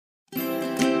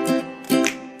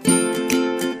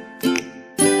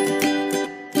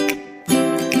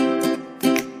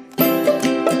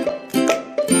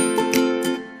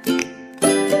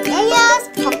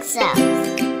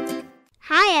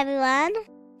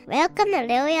Welcome to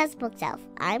Lilia's Bookshelf.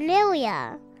 I'm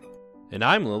Lilia. And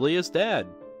I'm Lilia's dad.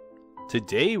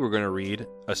 Today we're going to read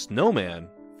A Snowman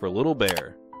for Little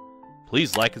Bear.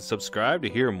 Please like and subscribe to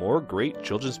hear more great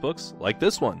children's books like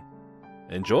this one.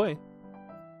 Enjoy!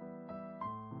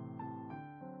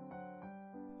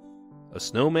 A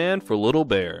Snowman for Little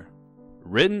Bear.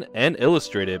 Written and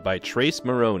illustrated by Trace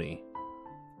Moroney.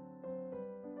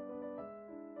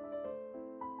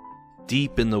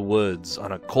 Deep in the woods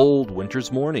on a cold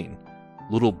winter's morning,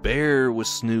 Little Bear was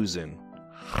snoozing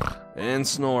and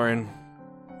snoring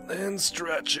and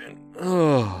stretching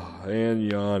and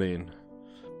yawning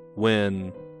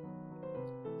when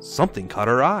something caught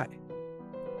her eye.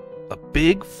 A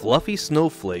big fluffy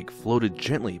snowflake floated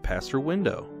gently past her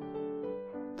window.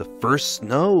 The first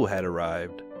snow had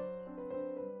arrived.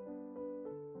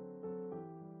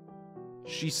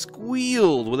 She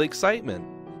squealed with excitement.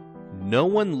 No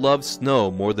one loved snow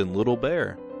more than Little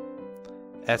Bear.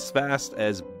 As fast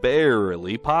as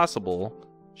barely possible,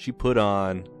 she put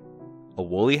on a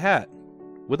woolly hat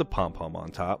with a pom-pom on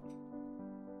top,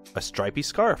 a stripy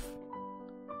scarf,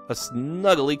 a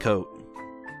snuggly coat,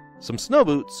 some snow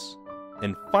boots,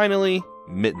 and finally,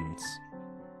 mittens.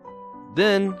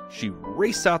 Then she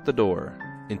raced out the door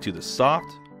into the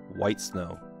soft, white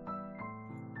snow.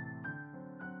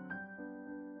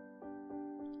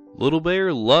 Little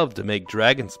Bear loved to make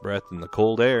dragon's breath in the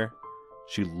cold air.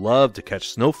 She loved to catch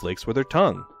snowflakes with her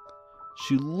tongue.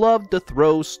 She loved to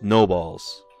throw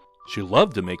snowballs. She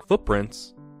loved to make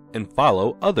footprints and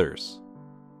follow others.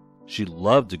 She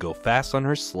loved to go fast on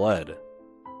her sled.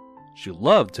 She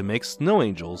loved to make snow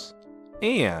angels,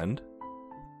 and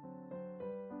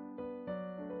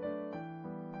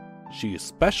she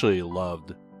especially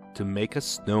loved to make a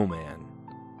snowman.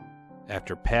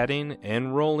 After patting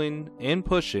and rolling and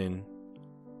pushing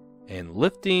and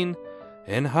lifting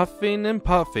and huffing and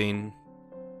puffing,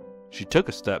 she took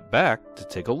a step back to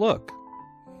take a look.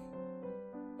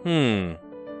 I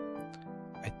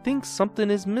think something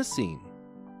is missing.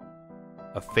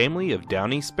 A family of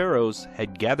downy sparrows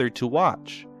had gathered to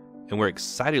watch and were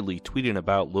excitedly tweeting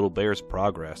about Little Bear's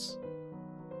progress.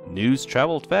 News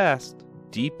traveled fast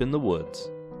deep in the woods.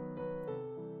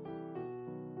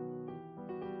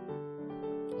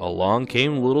 Along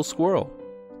came Little Squirrel.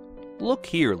 "Look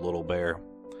here, Little Bear.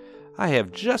 I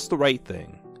have just the right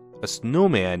thing. A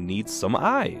snowman needs some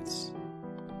eyes."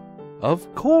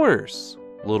 "Of course,"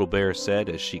 Little Bear said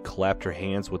as she clapped her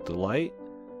hands with delight.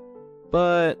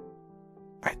 "But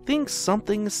I think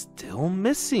something is still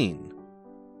missing."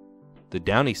 The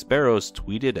downy sparrows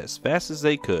tweeted as fast as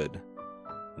they could.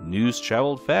 News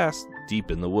traveled fast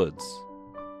deep in the woods.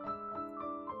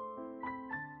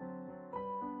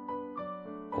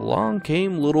 Along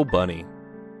came Little Bunny.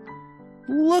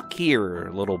 "Look here,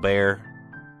 Little Bear.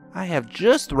 I have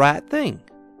just the right thing.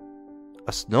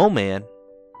 A snowman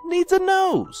needs a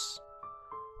nose."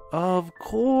 "Of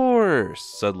course,"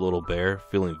 said Little Bear,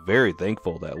 feeling very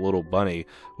thankful that Little Bunny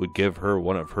would give her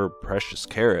one of her precious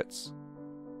carrots.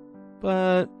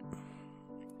 "But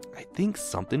I think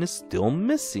something is still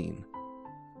missing."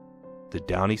 The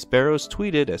downy sparrows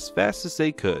tweeted as fast as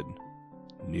they could.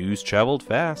 News traveled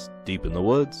fast deep in the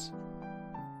woods.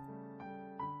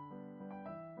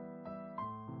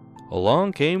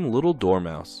 Along came Little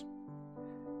Dormouse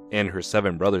and her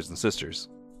 7 brothers and sisters.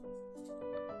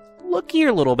 "Look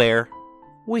here, Little Bear.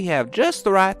 We have just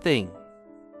the right thing.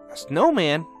 A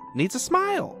snowman needs a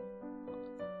smile."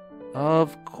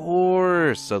 "Of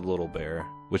course," said Little Bear,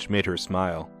 which made her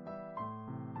smile.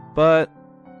 "But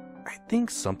I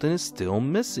think something is still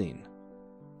missing."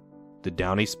 The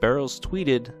downy sparrows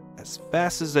tweeted as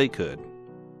fast as they could.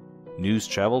 News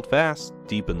traveled fast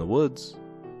deep in the woods.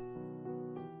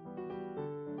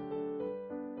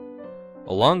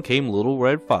 Along came Little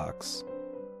Red Fox.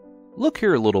 "Look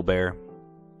here, Little Bear.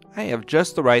 I have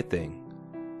just the right thing.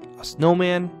 A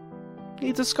snowman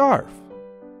needs a scarf."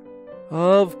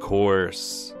 "Of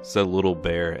course," said Little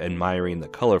Bear, admiring the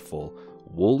colorful,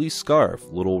 woolly scarf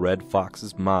Little Red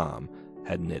Fox's mom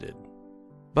had knitted.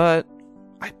 "But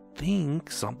I think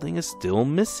something is still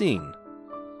missing."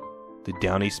 The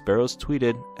downy sparrows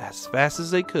tweeted as fast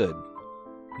as they could.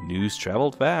 News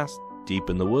traveled fast deep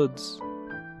in the woods.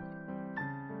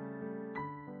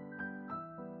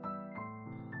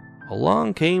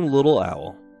 Along came Little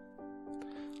Owl.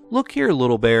 "Look here,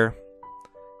 Little Bear.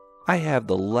 I have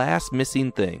the last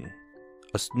missing thing.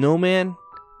 A snowman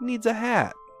needs a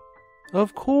hat."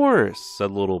 "Of course,"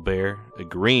 said Little Bear,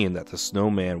 agreeing that the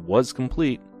snowman was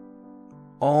complete.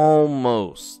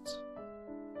 "Almost."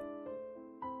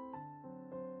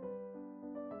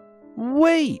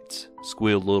 "Wait!"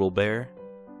 squealed Little Bear.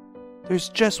 "There's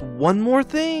just one more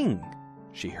thing."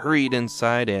 She hurried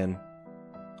inside and,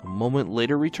 a moment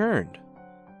later, returned,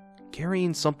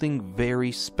 carrying something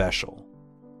very special.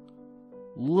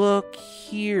 "Look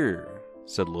here,"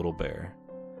 said Little Bear.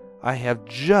 "I have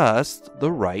just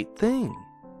the right thing."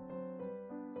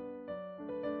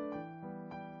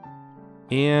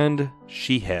 And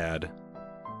she had.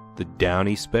 The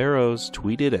Downy Sparrows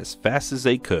tweeted as fast as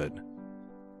they could.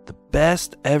 The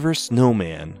best ever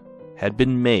snowman had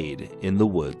been made in the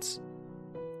woods.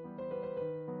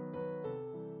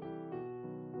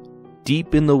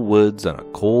 Deep in the woods on a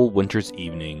cold winter's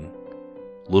evening,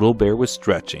 Little Bear was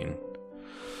stretching,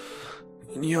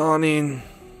 yawning,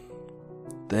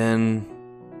 then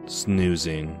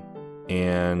snoozing,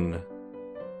 and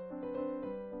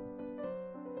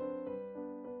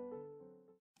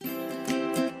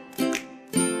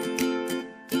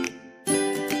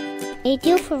Thank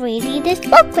you for reading this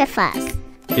book with us.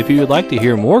 if you would like to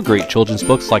hear more great children's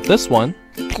books like this one,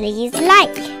 Please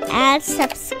like and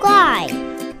subscribe.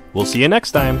 we'll see you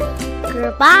next time.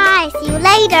 Goodbye. See you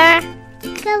later.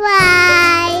 Goodbye.